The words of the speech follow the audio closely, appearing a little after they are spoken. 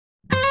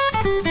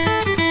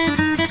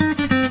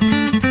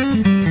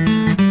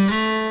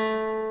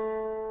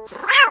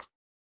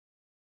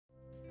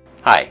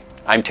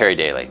I'm Terry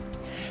Daly.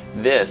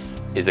 This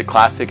is a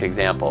classic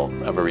example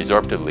of a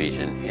resorptive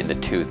lesion in the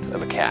tooth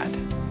of a cat.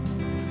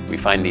 We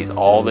find these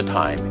all the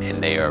time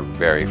and they are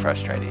very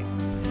frustrating.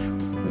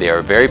 They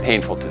are very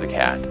painful to the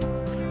cat.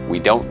 We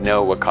don't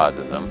know what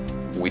causes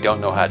them. We don't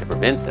know how to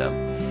prevent them.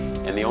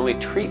 And the only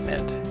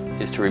treatment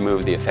is to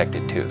remove the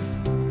affected tooth.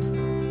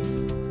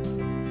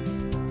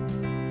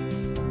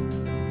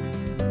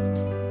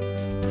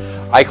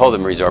 I call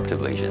them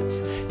resorptive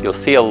lesions. You'll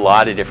see a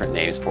lot of different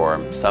names for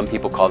them. Some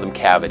people call them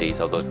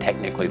cavities, although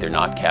technically they're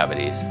not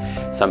cavities.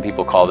 Some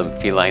people call them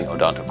Feline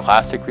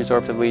Odontoclastic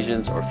Resorptive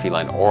Lesions or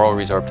Feline Oral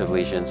Resorptive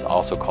Lesions,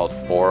 also called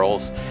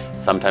FORLs.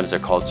 Sometimes they're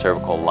called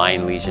cervical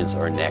line lesions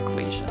or neck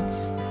lesions.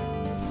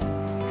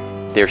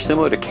 They're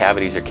similar to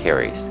cavities or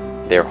caries.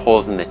 They're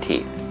holes in the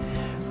teeth.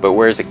 But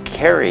whereas a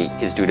carie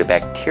is due to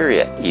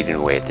bacteria eating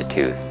away at the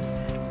tooth,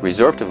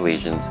 resorptive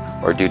lesions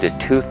are due to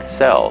tooth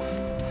cells,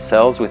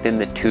 cells within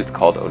the tooth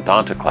called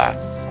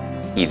odontoclasts,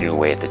 eating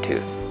away at the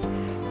tooth.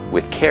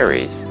 With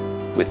caries,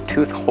 with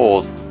tooth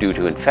holes due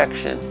to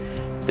infection,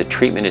 the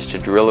treatment is to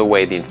drill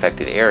away the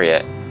infected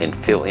area and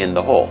fill in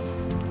the hole.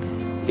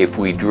 If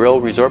we drill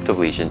resorptive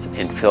lesions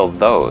and fill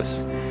those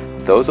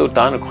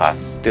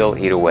odontoclasts still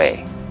eat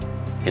away.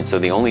 And so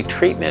the only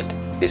treatment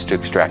is to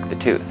extract the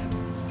tooth.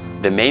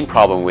 The main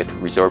problem with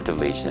resorptive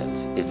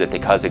lesions is that they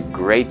cause a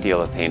great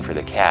deal of pain for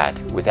the cat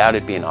without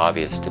it being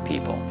obvious to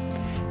people.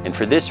 And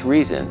for this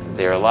reason,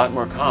 they're a lot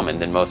more common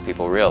than most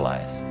people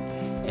realize.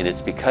 And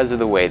it's because of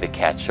the way the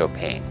cats show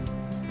pain.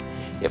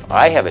 If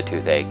I have a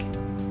toothache,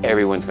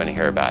 everyone's going to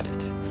hear about it.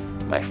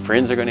 My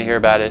friends are going to hear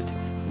about it,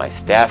 my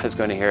staff is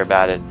going to hear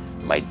about it,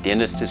 my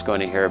dentist is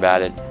going to hear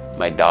about it,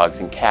 my dogs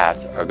and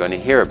cats are going to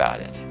hear about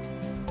it.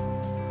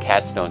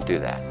 Cats don't do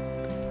that.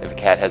 If a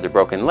cat has a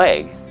broken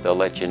leg, they'll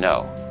let you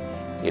know.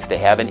 If they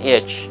have an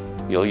itch,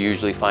 you'll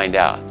usually find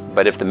out.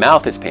 But if the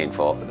mouth is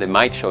painful, they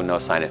might show no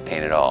sign of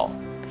pain at all.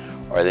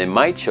 Or they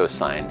might show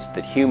signs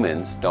that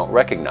humans don't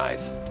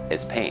recognize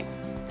as pain.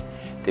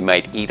 They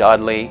might eat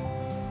oddly,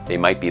 they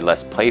might be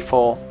less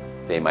playful,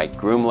 they might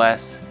groom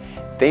less,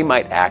 they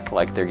might act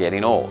like they're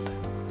getting old.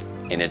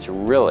 And it's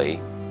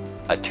really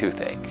a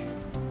toothache.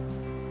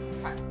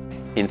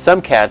 In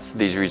some cats,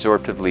 these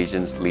resorptive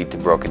lesions lead to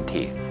broken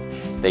teeth.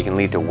 They can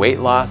lead to weight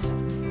loss,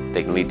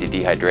 they can lead to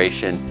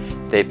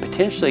dehydration, they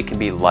potentially can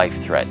be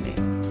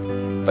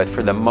life-threatening. But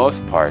for the most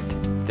part,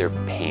 they're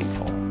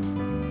painful.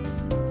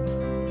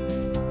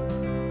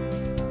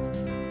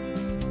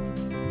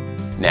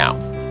 Now,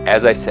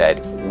 as I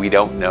said, we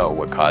don't know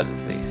what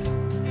causes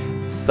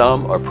these.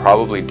 Some are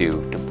probably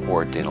due to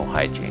poor dental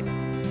hygiene.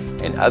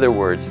 In other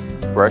words,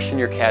 brushing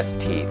your cat's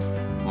teeth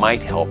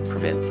might help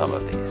prevent some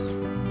of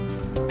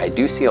these. I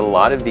do see a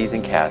lot of these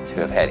in cats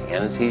who have had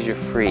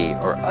anesthesia-free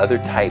or other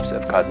types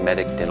of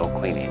cosmetic dental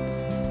cleanings.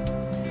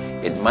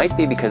 It might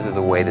be because of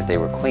the way that they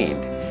were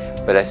cleaned,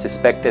 but I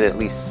suspect that at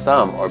least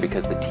some are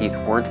because the teeth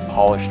weren't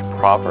polished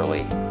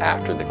properly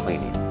after the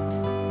cleaning.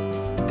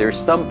 There's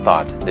some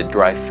thought that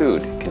dry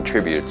food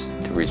contributes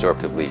to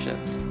resorptive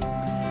lesions.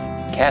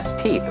 Cats'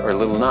 teeth are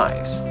little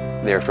knives.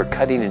 They are for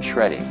cutting and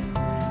shredding.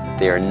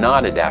 They are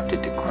not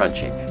adapted to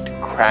crunching, to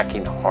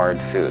cracking hard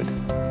food.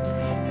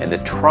 And the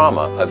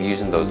trauma of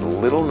using those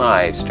little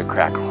knives to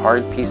crack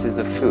hard pieces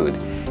of food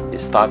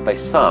is thought by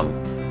some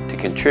to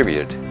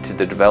contribute to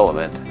the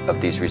development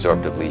of these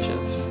resorptive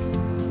lesions.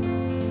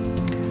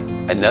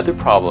 Another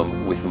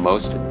problem with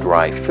most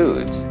dry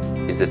foods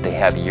is that they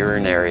have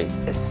urinary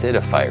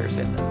acidifiers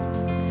in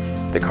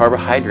them. The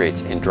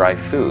carbohydrates in dry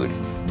food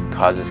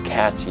causes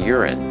cats'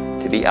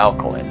 urine to be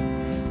alkaline,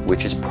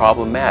 which is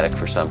problematic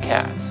for some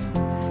cats.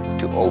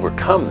 To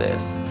overcome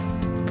this,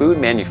 food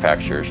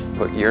manufacturers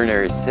put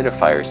urinary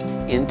acidifiers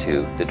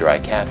into the dry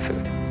cat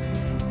food,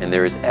 and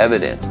there is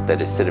evidence that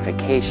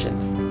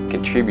acidification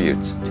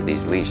contributes to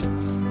these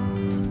lesions.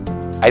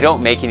 I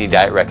don't make any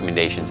diet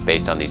recommendations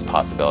based on these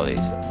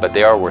possibilities, but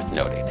they are worth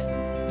noting.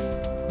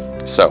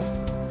 So,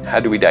 how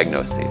do we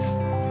diagnose these?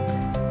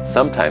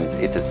 Sometimes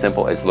it's as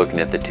simple as looking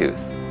at the tooth.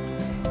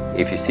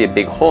 If you see a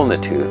big hole in the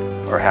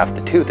tooth, or half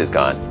the tooth is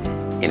gone,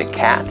 in a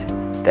cat,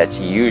 that's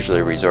usually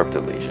a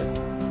resorptive lesion.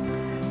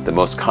 The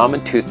most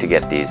common tooth to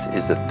get these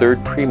is the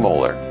third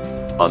premolar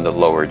on the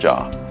lower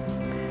jaw.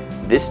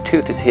 This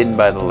tooth is hidden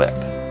by the lip,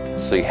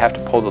 so you have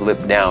to pull the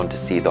lip down to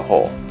see the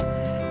hole.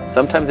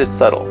 Sometimes it's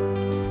subtle.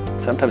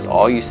 Sometimes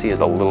all you see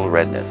is a little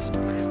redness,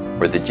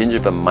 or the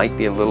gingiva might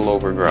be a little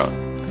overgrown,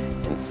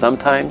 and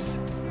sometimes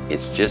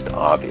it's just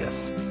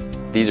obvious.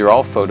 These are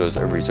all photos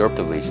of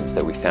resorptive lesions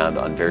that we found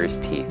on various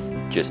teeth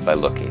just by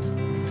looking.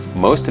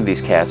 Most of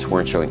these cats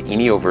weren't showing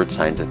any overt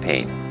signs of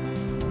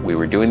pain. We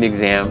were doing the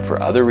exam for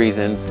other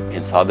reasons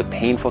and saw the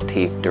painful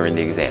teeth during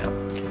the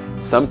exam.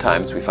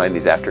 Sometimes we find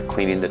these after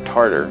cleaning the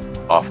tartar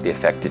off the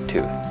affected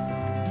tooth.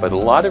 But a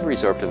lot of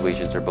resorptive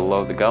lesions are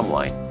below the gum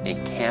line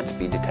and can't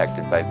be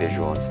detected by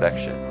visual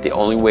inspection. The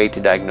only way to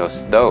diagnose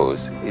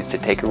those is to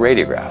take a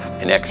radiograph,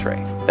 an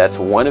x-ray. That's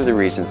one of the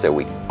reasons that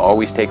we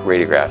always take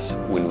radiographs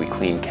when we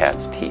clean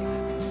cats' teeth.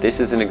 This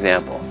is an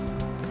example.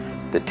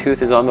 The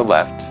tooth is on the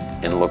left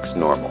and looks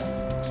normal.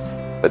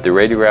 but the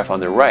radiograph on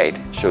the right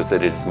shows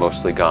that it is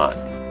mostly gone.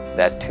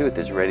 That tooth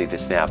is ready to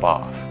snap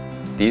off.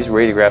 These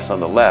radiographs on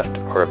the left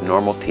are of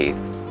normal teeth,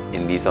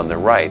 and these on the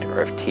right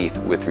are of teeth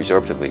with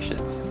resorptive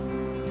lesions.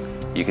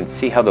 You can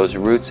see how those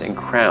roots and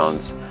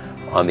crowns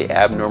on the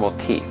abnormal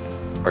teeth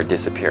are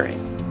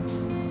disappearing.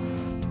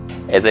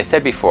 As I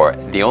said before,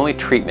 the only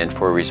treatment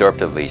for a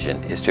resorptive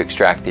lesion is to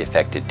extract the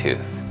affected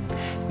tooth.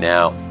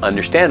 Now,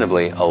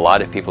 understandably, a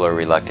lot of people are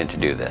reluctant to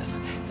do this,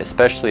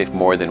 especially if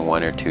more than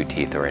 1 or 2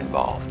 teeth are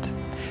involved.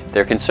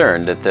 They're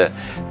concerned that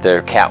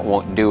their cat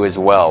won't do as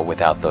well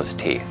without those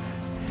teeth.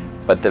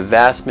 But the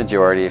vast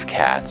majority of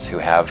cats who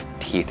have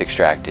teeth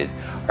extracted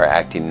are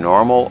acting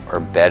normal or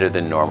better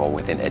than normal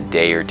within a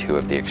day or 2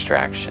 of the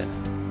extraction.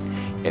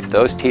 If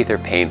those teeth are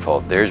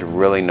painful, there's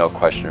really no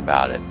question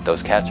about it.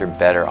 Those cats are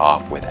better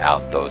off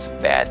without those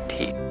bad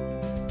teeth.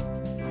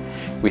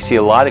 We see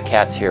a lot of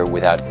cats here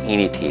without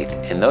any teeth,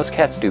 and those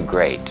cats do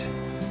great.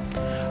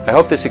 I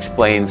hope this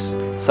explains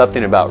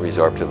something about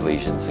resorptive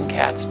lesions in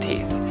cats'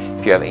 teeth.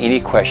 If you have any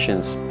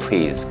questions,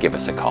 please give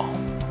us a call.